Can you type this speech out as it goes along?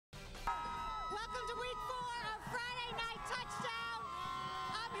Welcome to week 4 of Friday Night Touchdown.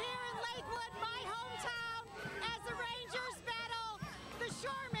 I'm here in Lakewood, my hometown, as the Rangers battle the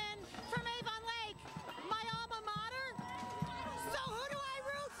Shoremen from Avon Lake, my alma mater. So who do I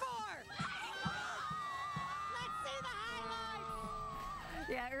root for? Let's see the highlights.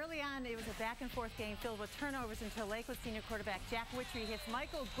 Yeah, early on it was a back-and-forth game filled with turnovers until Lakewood senior quarterback Jack Witry hits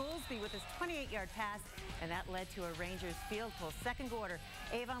Michael Goolsby with his 28-yard pass, and that led to a Rangers field goal. Second quarter,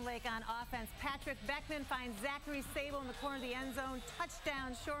 Avon Lake on offense. Patrick Beckman finds Zachary Sable in the corner of the end zone.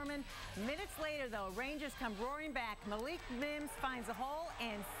 Touchdown, Shoreman. Minutes later, though, Rangers come roaring back. Malik Mims finds a hole,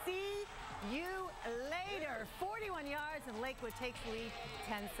 and see you later. 41 yards, and Lakewood takes the lead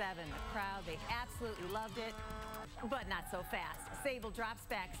 10-7. The crowd, they absolutely loved it, but not so fast. Sable drops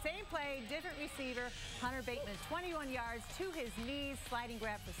back. Same play, different receiver. Hunter Bateman, 21 yards to his knees. Sliding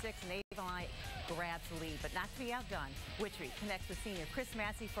grab for 6, and Avon Lake grabs the lead, but not to be outdone. Witry connects with senior Chris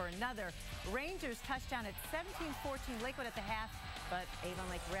Massey for another Rangers touchdown at 17-14 Lakewood at the half, but Avon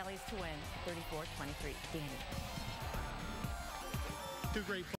Lake rallies to win 34-23. Danny. Two great